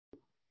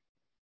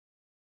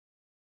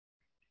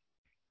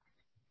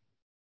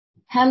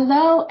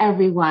Hello,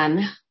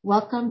 everyone.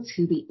 Welcome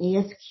to the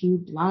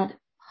ASQ Blog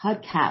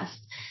podcast.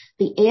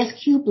 The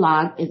ASQ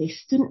Blog is a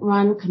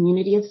student-run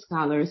community of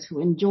scholars who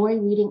enjoy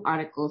reading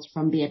articles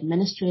from the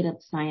Administrative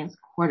Science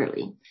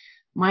Quarterly.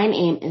 My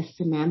name is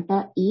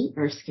Samantha E.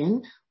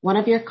 Erskine, one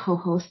of your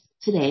co-hosts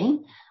today.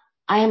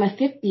 I am a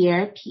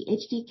fifth-year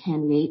PhD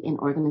candidate in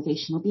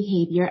organizational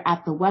behavior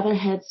at the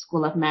Weatherhead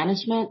School of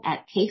Management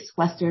at Case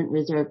Western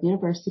Reserve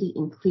University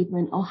in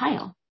Cleveland,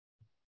 Ohio.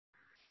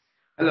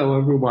 Hello,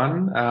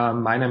 everyone.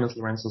 My name is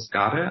Lorenzo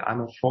Scade.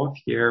 I'm a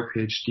fourth-year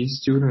PhD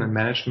student in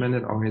Management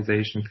and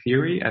Organization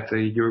Theory at the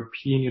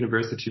European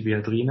University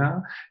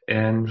Viadrina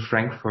in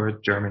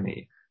Frankfurt,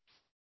 Germany.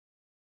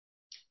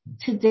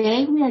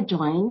 Today, we are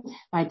joined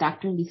by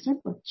Dr. Lisa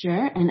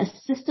Butcher, an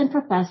assistant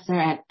professor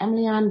at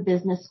Emilion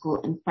Business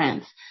School in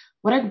France.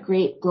 What a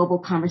great global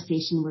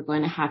conversation we're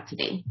going to have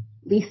today.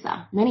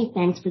 Lisa, many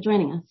thanks for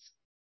joining us.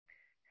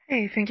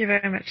 Hey, thank you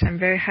very much. I'm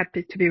very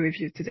happy to be with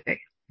you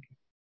today.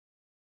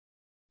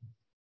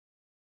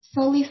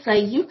 So, Lisa,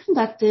 you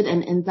conducted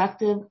an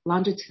inductive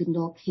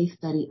longitudinal case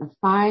study of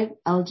 5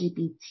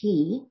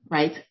 LGBT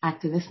rights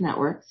activist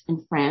networks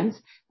in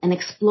France and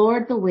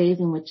explored the ways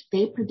in which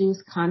they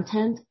produce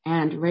content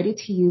and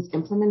ready-to-use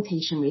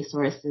implementation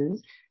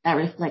resources that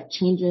reflect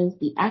changes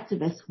the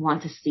activists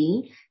want to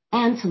see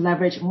and to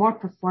leverage more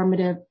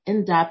performative,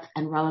 in-depth,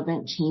 and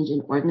relevant change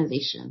in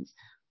organizations.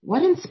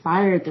 What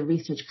inspired the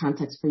research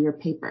context for your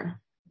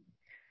paper?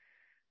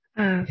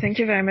 Thank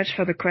you very much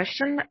for the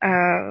question.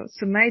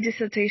 So my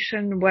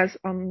dissertation was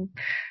on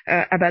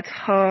about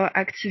how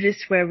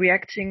activists were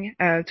reacting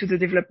to the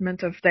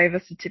development of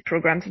diversity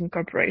programs in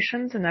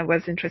corporations, and I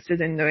was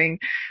interested in knowing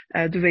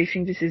do they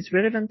think this is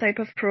relevant type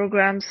of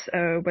programs?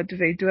 What do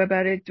they do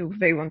about it? Do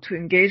they want to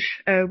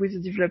engage with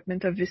the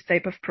development of this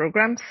type of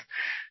programs?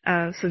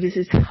 So this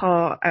is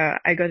how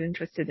I got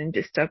interested in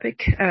this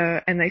topic,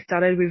 and I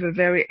started with a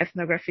very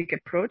ethnographic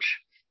approach.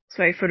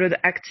 So I followed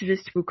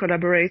activists who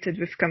collaborated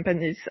with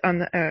companies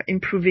on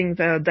improving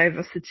their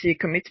diversity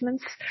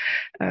commitments,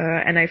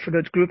 and I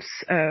followed groups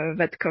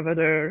that covered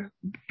a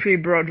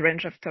pretty broad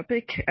range of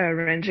topics,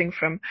 ranging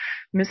from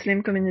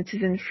Muslim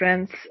communities in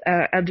France,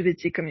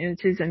 LGBT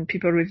communities, and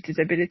people with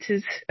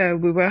disabilities.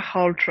 We were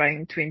all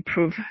trying to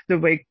improve the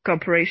way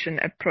corporations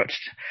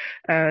approached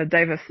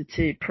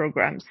diversity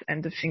programs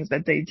and the things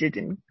that they did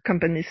in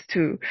companies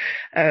to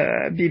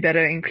be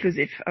better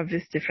inclusive of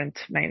these different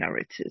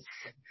minorities.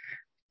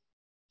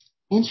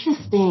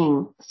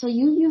 Interesting. So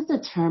you use the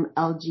term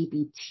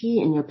LGBT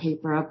in your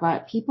paper,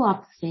 but people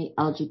often say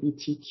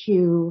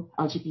LGBTQ,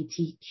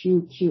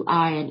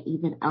 LGBTQI, and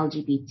even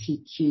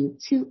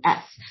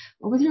LGBTQ2S.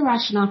 What was your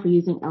rationale for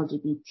using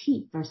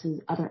LGBT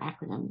versus other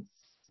acronyms?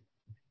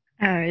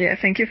 Yeah,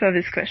 thank you for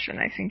this question.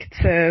 I think it's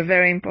a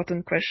very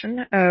important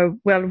question.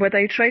 Well, what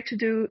I try to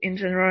do in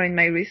general in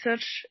my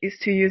research is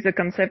to use the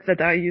concepts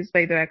that are used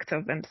by the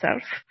actors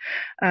themselves.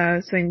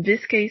 So in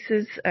these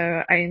cases,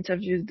 I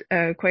interviewed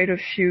quite a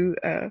few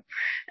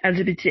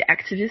LGBT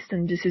activists,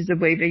 and this is the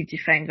way they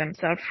define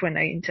themselves when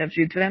I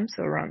interviewed them.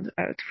 So around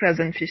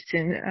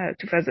 2015,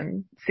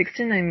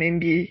 2016, and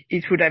maybe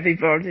it would have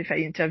evolved if I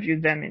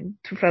interviewed them in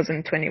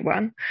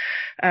 2021.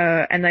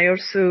 And I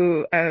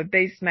also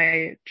based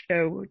my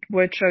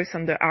word choice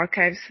on the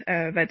archives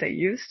that I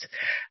used,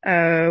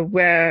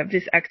 where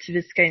these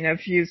activists kind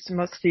of used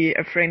mostly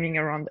a framing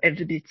around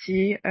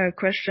LGBT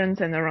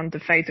questions and around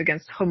the fight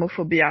against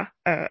homophobia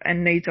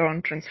and later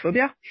on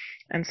transphobia.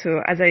 And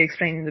so, as I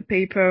explained in the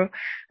paper,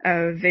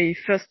 they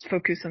first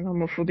focused on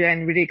homophobia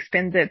and really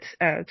expanded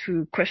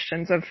to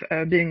questions of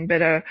being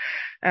better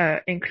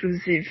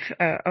inclusive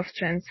of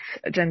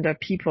transgender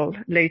people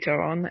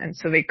later on. And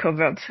so they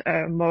covered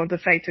more the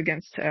fight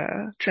against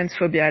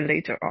transphobia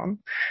later on.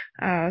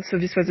 So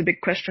this was a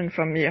big question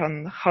for me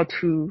on how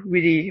to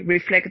really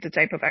reflect the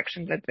type of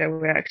action that they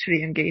were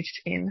actually engaged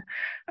in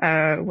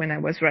when I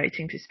was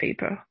writing this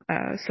paper.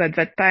 So at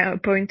that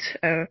point,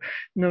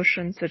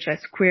 notions such as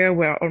queer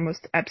were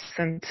almost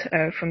absent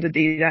from the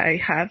data I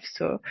have.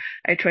 So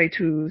I try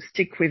to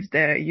stick with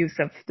the use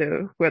of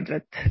the word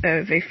that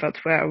they thought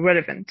were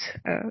relevant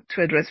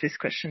to address these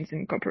questions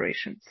in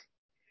corporations.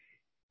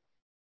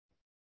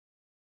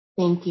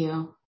 Thank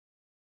you.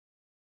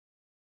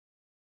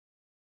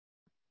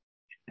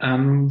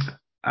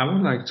 I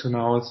would like to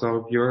know,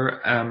 so your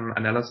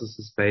analysis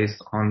is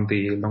based on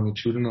the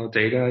longitudinal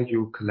data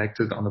you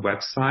collected on the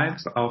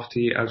website of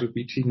the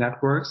LGBT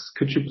networks.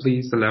 Could you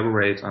please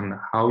elaborate on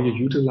how you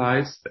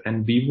utilized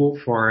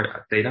NVivo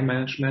for data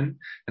management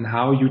and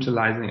how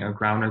utilizing a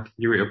grounded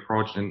theory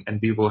approach in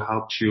NVivo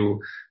helped you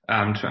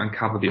to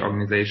uncover the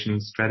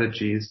organization's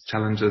strategies,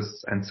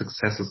 challenges, and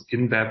successes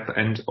in depth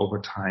and over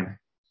time?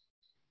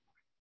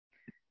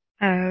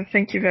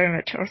 Thank you very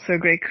much. Also a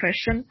great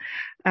question.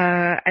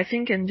 I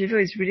think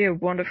NVivo is really a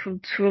wonderful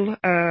tool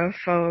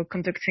for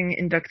conducting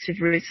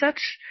inductive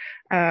research.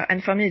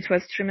 And for me, it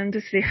was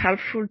tremendously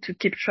helpful to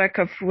keep track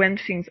of when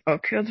things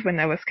occurred, when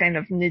I was kind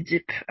of knee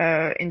deep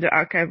in the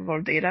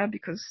archival data,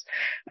 because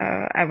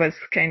I was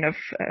kind of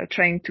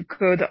trying to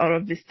code all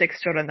of this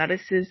textual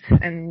analysis,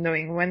 and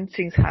knowing when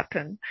things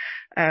happen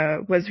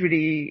was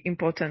really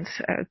important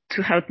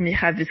to help me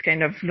have this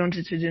kind of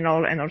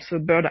longitudinal and also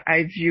bird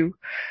eye view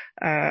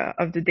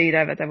of the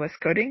data that I was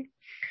coding.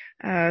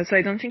 So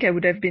I don't think I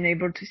would have been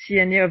able to see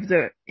in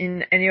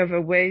any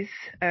other ways,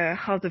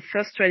 how the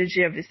first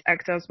strategy of these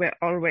actors were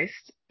always,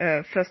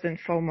 first and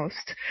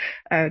foremost,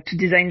 to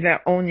design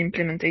their own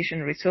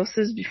implementation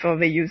resources before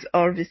they use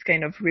all this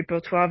kind of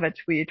repertoire that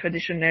we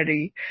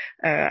traditionally,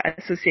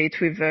 associate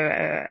with,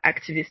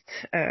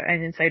 activists,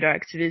 and insider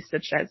activists,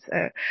 such as,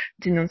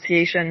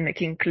 denunciation,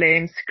 making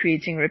claims,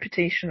 creating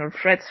reputational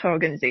threats for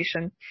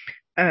organization.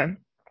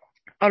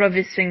 All of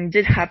these things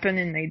did happen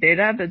in my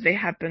data, but they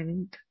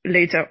happened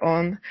later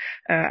on,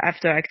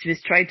 after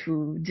activists tried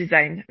to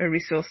design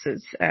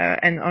resources,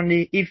 and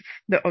only if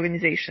the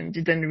organization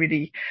didn't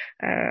really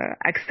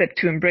accept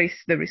to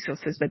embrace the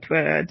resources that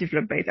were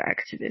developed by the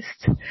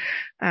activists.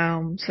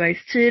 So I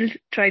still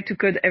try to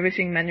code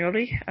everything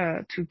manually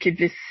to keep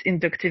this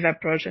inductive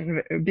approach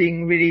and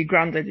being really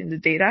grounded in the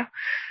data,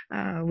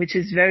 which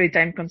is very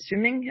time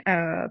consuming.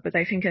 But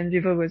I think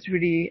NVivo was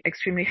really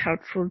extremely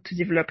helpful to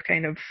develop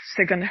kind of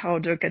second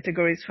order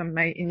categories from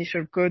my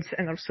initial codes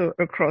and also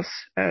across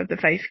the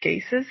 5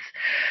 cases.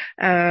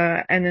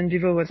 And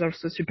NVivo was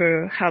also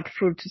super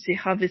helpful to see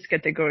how these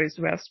categories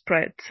were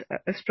spread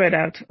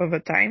out over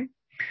time.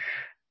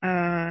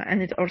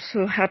 And it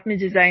also helped me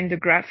design the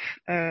graph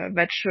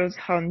that shows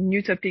how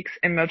new topics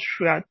emerge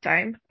throughout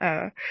time.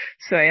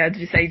 So I had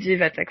this idea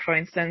that, like, for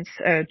instance,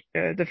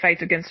 the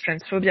fight against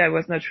transphobia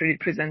was not really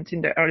present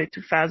in the early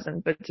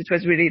 2000s, but it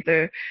was really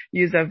the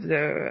use of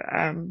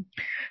the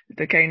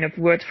kind of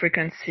word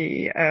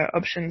frequency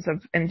options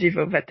of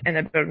NVivo that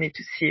enabled me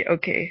to see,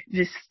 okay,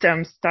 this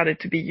term started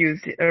to be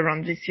used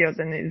around these years,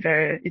 and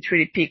it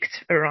really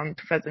peaked around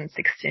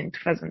 2016,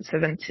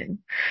 2017.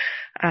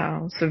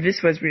 So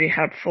this was really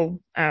helpful,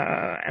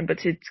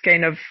 but it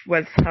kind of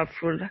was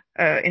helpful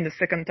in the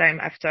second time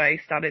after I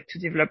started to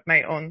develop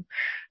my own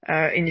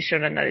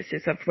initial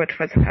analysis of what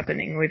was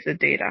happening with the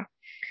data.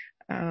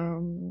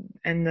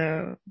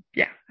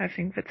 Yeah, I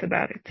think that's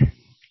about it.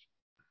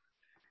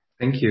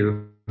 Thank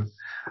you.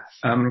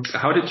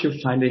 How did your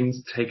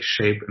findings take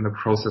shape in the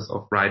process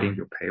of writing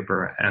your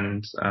paper,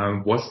 and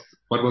what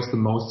was the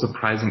most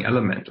surprising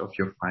element of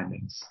your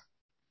findings?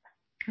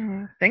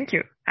 Thank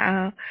you.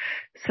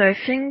 So I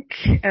think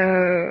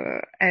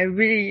I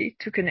really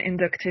took an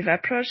inductive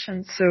approach,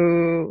 and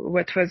so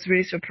what was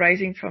really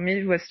surprising for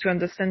me was to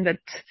understand that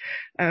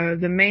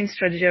the main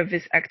strategy of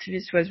this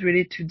activist was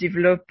really to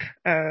develop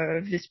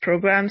these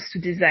programs, to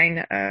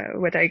design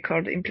what I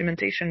called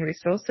implementation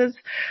resources.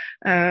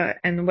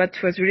 And what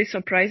was really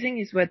surprising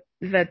is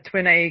that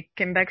when I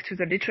came back to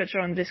the literature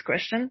on this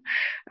question,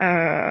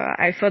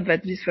 I thought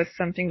that this was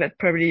something that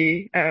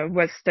probably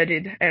was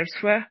studied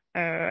elsewhere,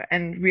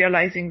 and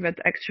realizing that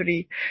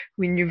actually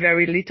we knew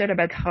very little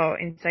about how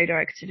insider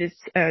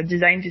activists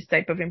design this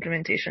type of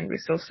implementation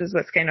resources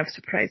was kind of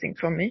surprising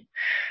for me.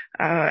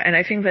 And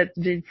I think that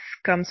this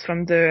comes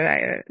from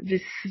the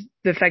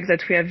fact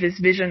that we have this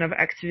vision of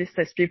activists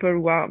as people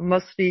who are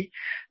mostly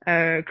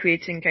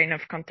creating kind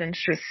of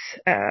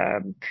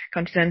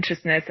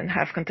contentiousness and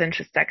have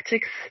contentious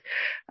tactics.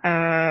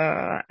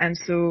 And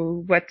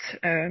so what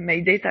my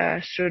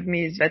data showed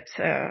me is that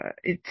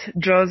it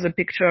draws a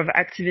picture of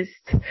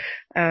activists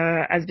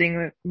as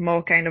being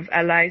more kind of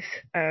allies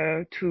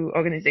to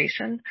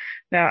organization.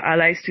 They are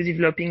allies to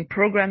developing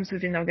programs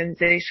within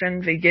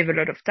organization. They gave a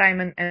lot of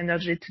time and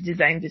energy to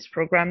design these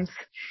programs,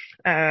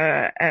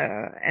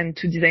 and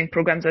to design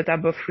programs that are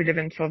both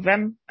relevant for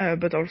them,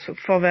 but also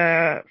for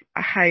the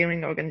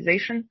hiring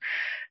organization.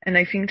 And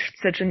I think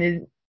such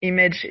an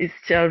image is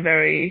still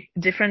very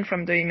different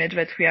from the image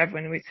that we have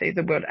when we say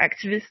the word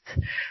activist.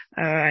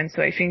 And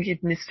so I think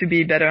it needs to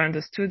be better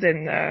understood,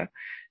 and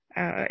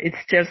it's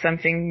still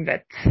something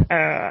that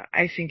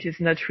I think is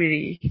not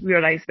really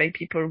realized by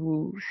people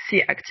who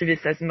see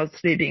activists as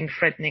mostly being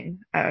threatening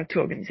to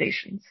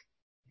organizations.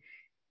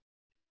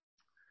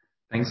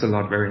 Thanks a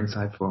lot. Very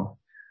insightful.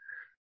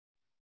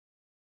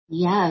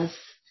 Yes.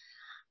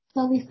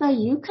 So Lisa,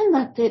 you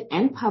conducted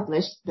and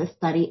published the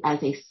study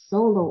as a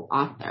solo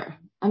author.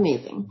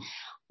 Amazing.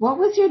 What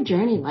was your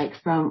journey like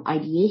from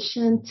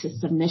ideation to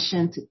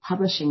submission to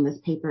publishing this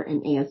paper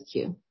in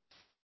ASQ?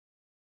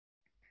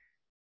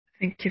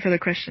 Thank you for the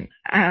question.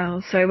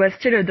 So I was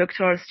still a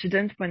doctoral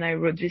student when I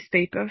wrote this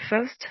paper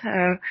first.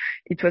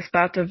 It was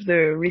part of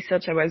the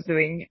research I was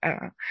doing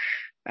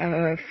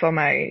for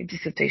my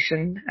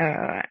dissertation,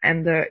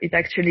 and it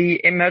actually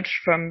emerged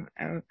from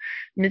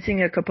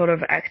meeting a couple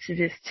of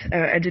activists,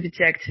 LGBT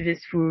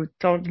activists, who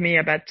told me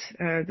about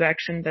the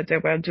action that they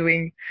were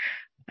doing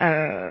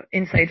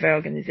inside their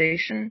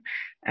organization.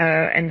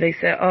 And they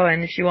say, oh,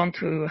 and if you want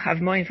to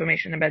have more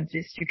information about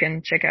this, you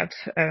can check out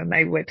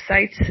my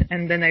website.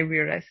 And then I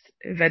realized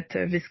that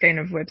this kind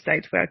of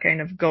websites were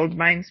kind of gold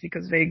mines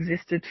because they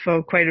existed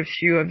for quite a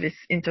few of these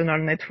internal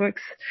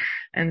networks.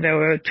 And there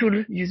were a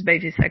tool used by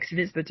these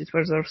activists, but it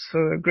was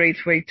also a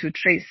great way to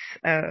trace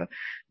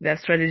their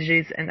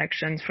strategies and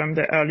actions from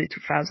the early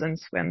 2000s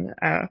when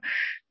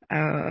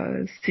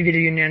civil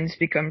unions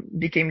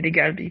became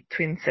legal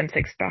between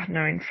same-sex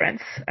partners in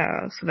France.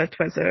 So that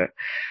was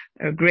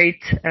a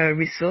great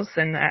resource,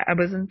 and I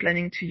wasn't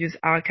planning to use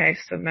archives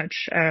so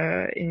much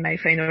in my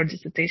final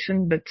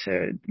dissertation, but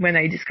when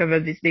I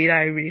discovered this data,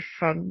 I really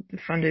found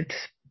it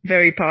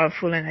very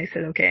powerful, and I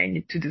said, okay, I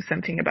need to do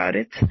something about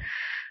it.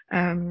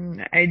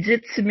 I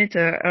did submit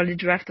an early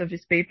draft of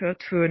this paper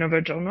to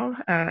another journal,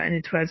 and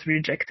it was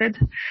rejected,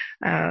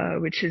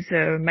 which is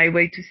my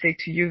way to say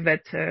to you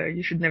that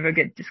you should never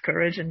get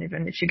discouraged, and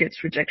even if you get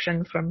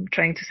rejection from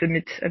trying to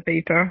submit a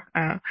paper,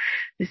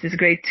 this is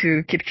great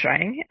to keep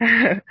trying.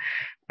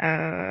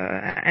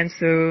 And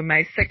so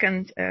my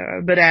second,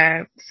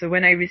 so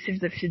when I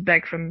received the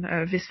feedback from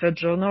this third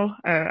journal,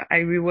 I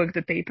reworked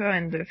the paper,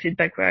 and the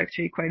feedback were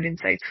actually quite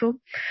insightful.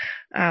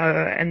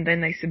 And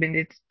then I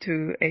submitted it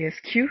to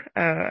ASQ,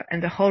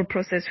 and the whole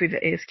process with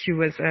ASQ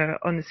was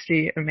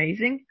honestly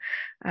amazing.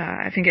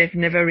 I think I've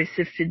never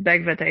received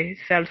feedback that I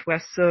felt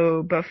was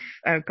so both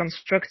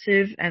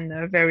constructive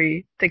and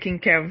very taking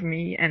care of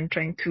me and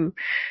trying to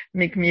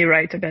make me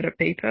write a better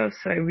paper.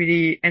 So I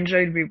really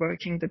enjoyed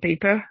reworking the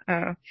paper,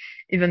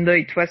 even though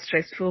it was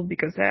stressful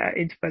because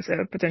it was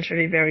a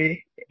potentially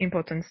very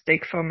important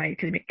stake for my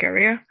academic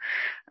career.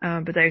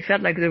 But I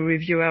felt like the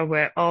reviewer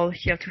were all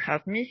here to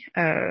help me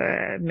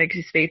make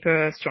this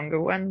paper a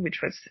stronger one, which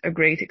was a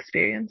great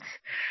experience.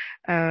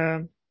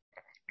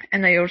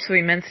 And I also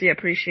immensely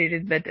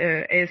appreciated that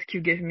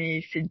ASQ gave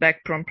me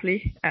feedback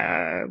promptly,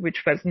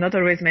 which was not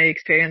always my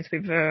experience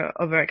with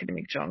other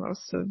academic journals.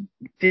 So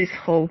this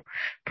whole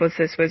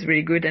process was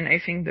really good, and I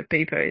think the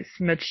paper is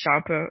much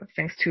sharper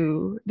thanks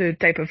to the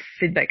type of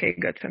feedback I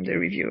got from the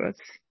reviewers.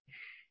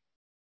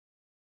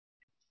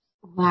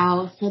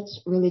 Wow, such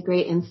really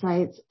great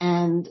insights.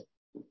 And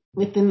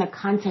within the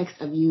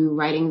context of you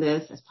writing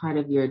this as part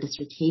of your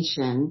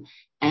dissertation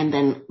and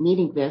then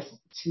needing this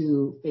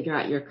to figure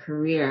out your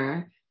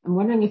career, I'm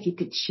wondering if you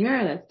could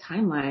share that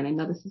timeline. I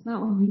know this is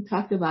not what we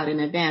talked about in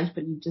advance,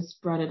 but you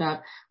just brought it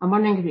up. I'm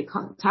wondering if you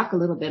could talk a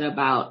little bit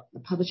about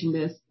publishing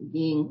this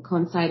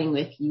coinciding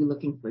with you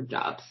looking for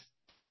jobs.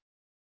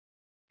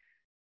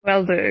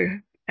 Well,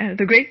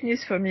 the great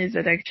news for me is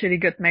that I actually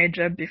got my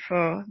job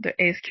before the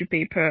ASQ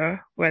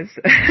paper was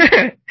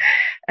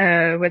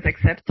was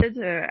accepted.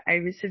 I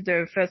received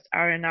the first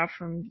R&R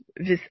from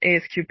this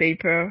ASQ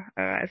paper,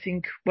 I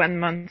think 1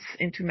 month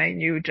into my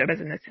new job as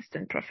an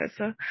assistant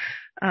professor.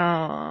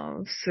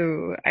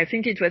 So I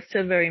think it was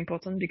still very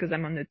important because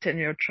I'm on a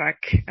tenure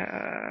track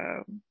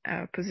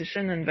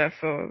position, and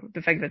therefore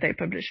the fact that I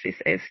published this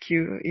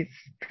ASQ is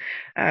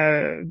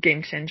a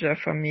game changer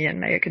for me and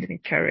my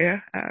academic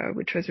career,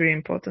 which was really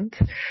important.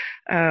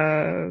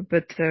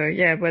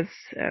 Yeah, it was,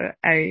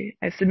 I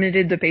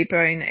submitted the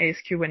paper in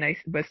ASQ when I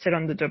was still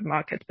on the job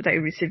market, but I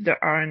received the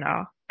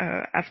R&R,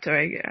 after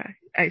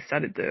I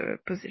started the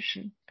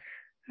position.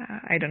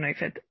 I don't know if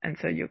that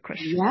answered your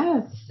question.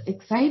 Yes,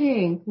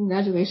 exciting.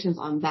 Congratulations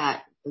on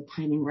that. The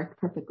timing worked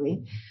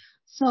perfectly.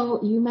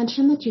 So you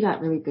mentioned that you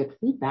got really good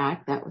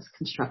feedback that was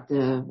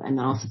constructive and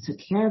also took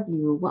care of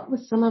you. What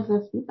was some of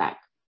the feedback?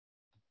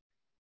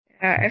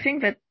 I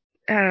think that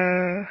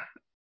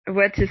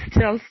what is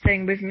still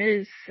staying with me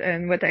is,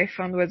 and what I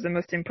found was the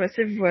most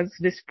impressive, was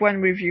this one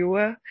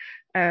reviewer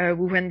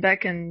who went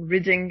back and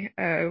reading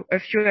a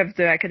few of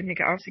the academic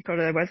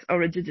articles I was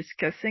already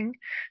discussing,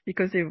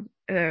 because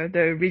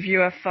the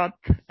reviewer thought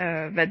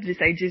that these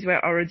ideas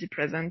were already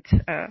present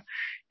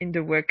in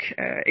the work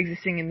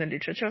existing in the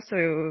literature.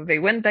 So they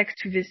went back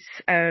to this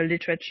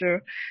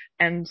literature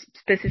and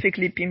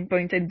specifically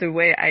pinpointed the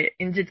way I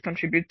indeed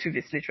contribute to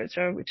this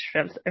literature, which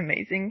felt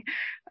amazing.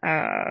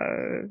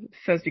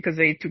 First because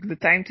they took the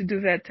time to do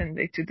that and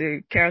they took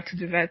the care to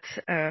do that.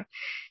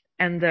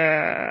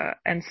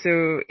 And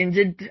so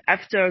indeed,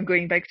 after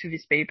going back to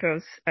these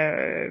papers,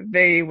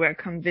 they were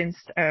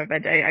convinced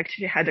that I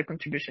actually had a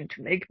contribution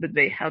to make, but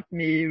they helped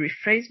me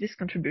rephrase this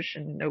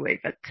contribution in a way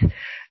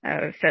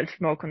that felt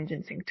more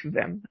convincing to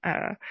them,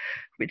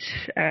 which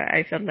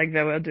I felt like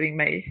they were doing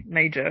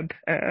my job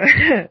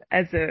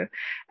as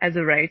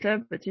a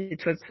writer. But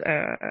it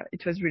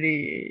was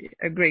really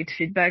a great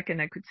feedback,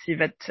 and I could see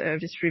that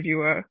this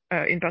reviewer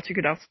in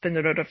particular spent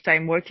a lot of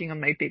time working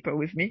on my paper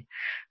with me,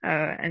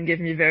 and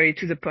gave me very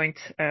to the point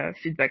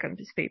feedback on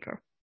this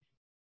paper.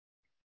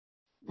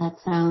 That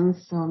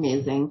sounds so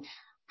amazing.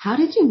 How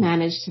did you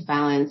manage to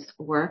balance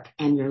work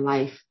and your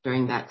life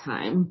during that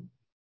time?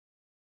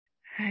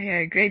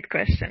 Yeah, great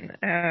question.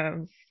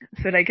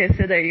 So like I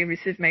said, I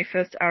received my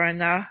first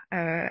R&R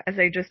as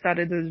I just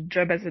started a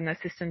job as an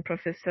assistant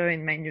professor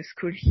in my new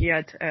school here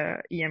at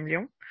EM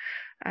Lyon.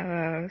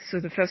 So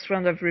the first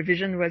round of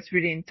revision was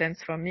really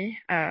intense for me,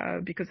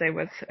 because I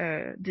was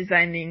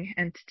designing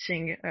and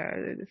teaching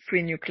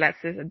 3 new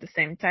classes at the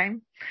same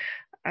time.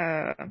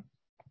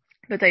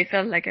 But I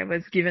felt like I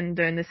was given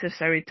the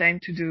necessary time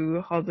to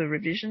do all the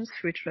revisions,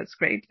 which was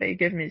great. They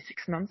gave me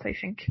 6 months, I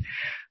think.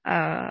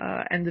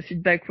 And the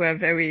feedback were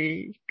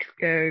very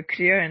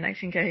clear. And I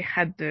think I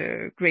had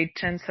the great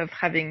chance of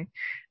having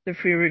the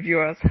 3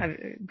 reviewers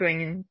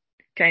going in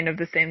kind of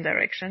the same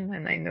direction.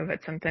 And I know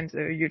that sometimes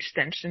a huge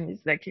tension is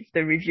like if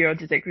the reviewer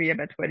disagree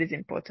about what is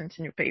important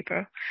in your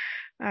paper.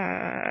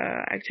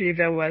 Actually,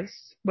 there was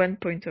one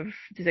point of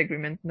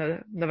disagreement, now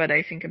that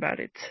I think about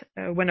it.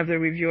 One of the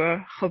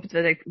reviewer hoped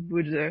that I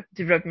would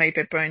develop my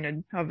paper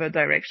in another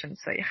direction,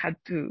 so I had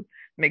to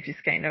make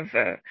this kind of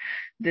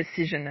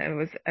decision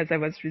as I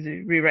was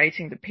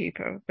rewriting the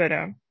paper. But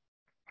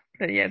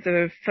yeah,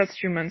 the first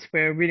few months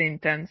were really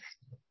intense,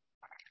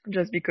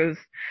 just because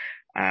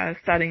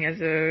starting as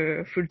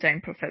a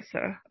full-time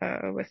professor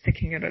was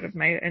taking a lot of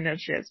my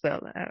energy as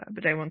well,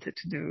 but I wanted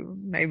to do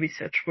my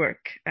research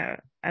work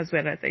as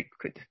well as I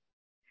could.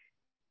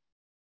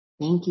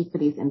 Thank you for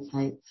these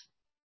insights.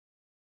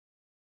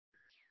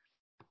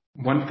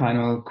 One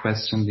final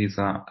question,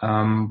 Lisa.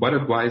 What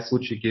advice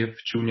would you give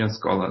junior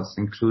scholars,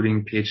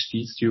 including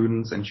PhD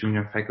students and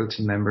junior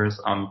faculty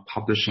members, on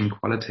publishing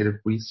qualitative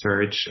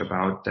research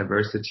about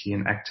diversity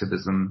and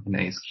activism in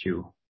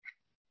ASQ?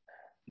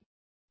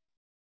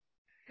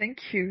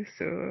 Thank you.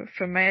 So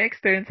from my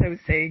experience, I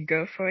would say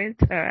go for it.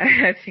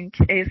 I think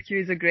ASQ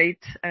is a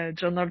great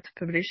journal to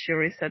publish your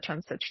research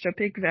on such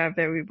topic. They are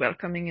very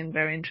welcoming and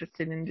very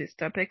interested in these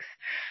topics.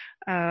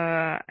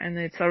 And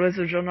it's always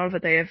a journal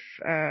that I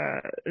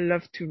have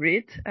loved to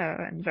read,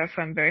 and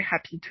therefore I'm very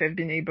happy to have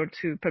been able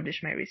to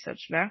publish my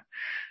research there.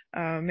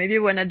 Maybe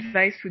one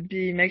advice would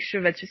be make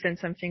sure that you send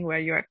something where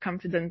you are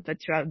confident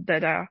that your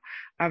data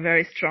are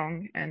very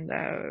strong and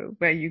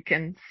where you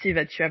can see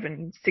that you have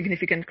a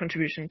significant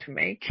contribution to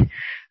make.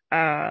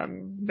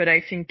 But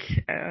I think,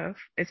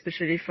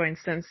 especially for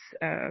instance,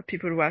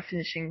 people who are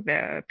finishing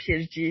their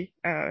PhD,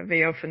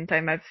 they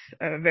oftentimes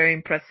have very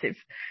impressive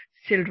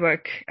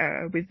fieldwork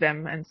with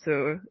them, and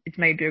so it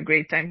might be a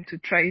great time to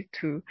try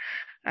to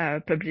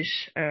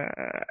publish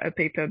a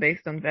paper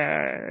based on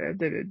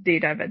the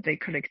data that they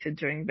collected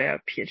during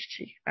their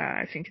PhD.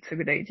 I think it's a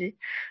good idea.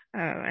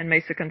 And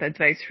my second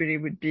advice really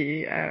would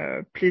be,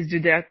 please do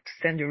dare to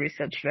send your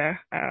research there.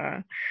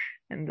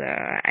 And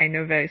I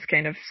know there is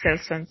kind of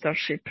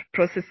self-censorship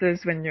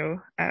processes when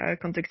you're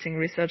conducting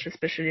research,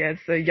 especially as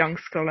a young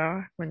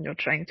scholar, when you're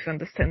trying to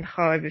understand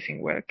how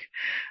everything works.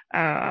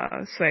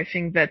 So I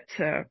think that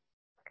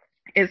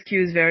ASQ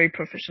is very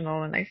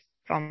professional, and I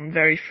found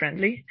very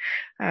friendly,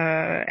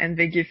 and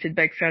they give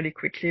feedback fairly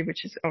quickly,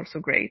 which is also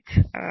great.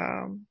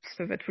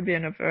 So that would be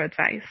another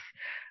advice.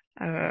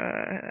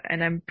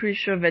 And I'm pretty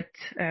sure that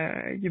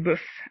you both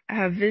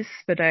have this,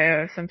 but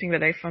something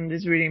that I found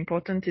is really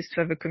important is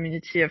to have a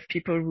community of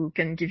people who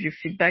can give you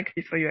feedback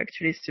before you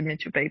actually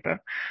submit your paper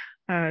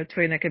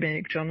to an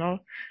academic journal.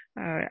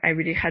 I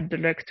really had the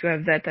luck to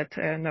have that at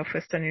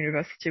Northwestern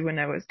University when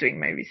I was doing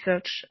my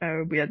research.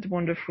 We had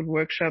wonderful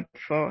workshop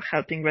for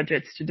helping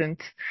graduate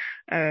students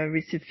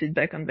receive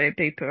feedback on their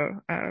paper,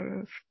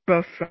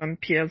 both from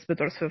peers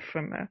but also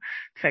from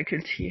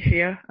faculty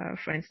here.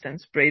 For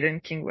instance, Braden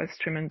King was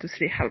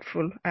tremendously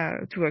helpful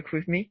to work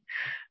with me.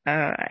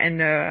 And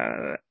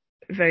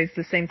there is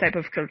the same type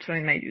of culture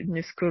in my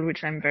new school,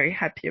 which I'm very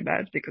happy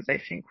about, because I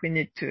think we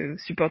need to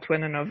support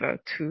one another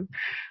to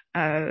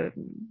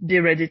be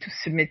ready to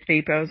submit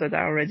papers that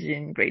are already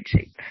in great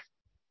shape.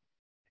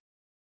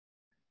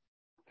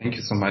 Thank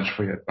you so much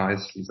for your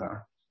advice,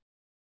 Lisa.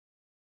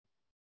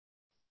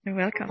 You're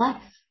welcome.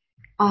 That's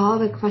all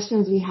the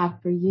questions we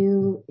have for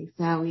you,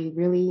 Lisa. We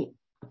really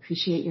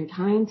appreciate your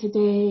time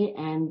today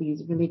and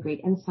these really great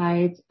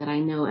insights that I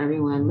know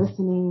everyone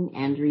listening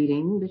and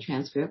reading the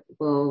transcript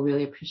will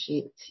really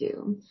appreciate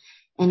too.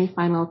 Any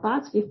final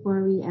thoughts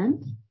before we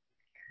end?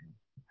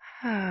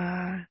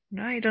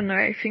 No, I don't know.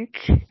 I think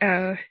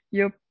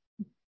your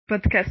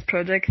podcast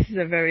project is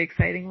a very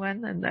exciting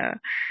one, and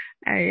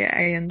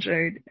I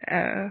enjoyed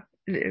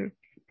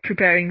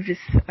preparing this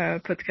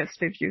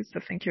podcast with you. So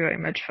thank you very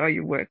much for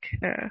your work.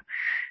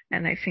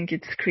 And I think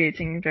it's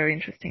creating very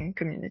interesting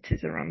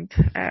communities around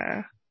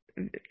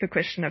the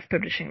question of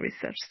publishing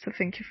research. So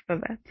thank you for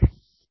that.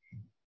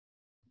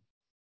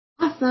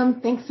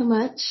 Awesome. Thanks so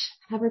much.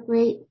 Have a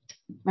great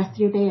rest of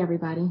your day,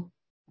 everybody.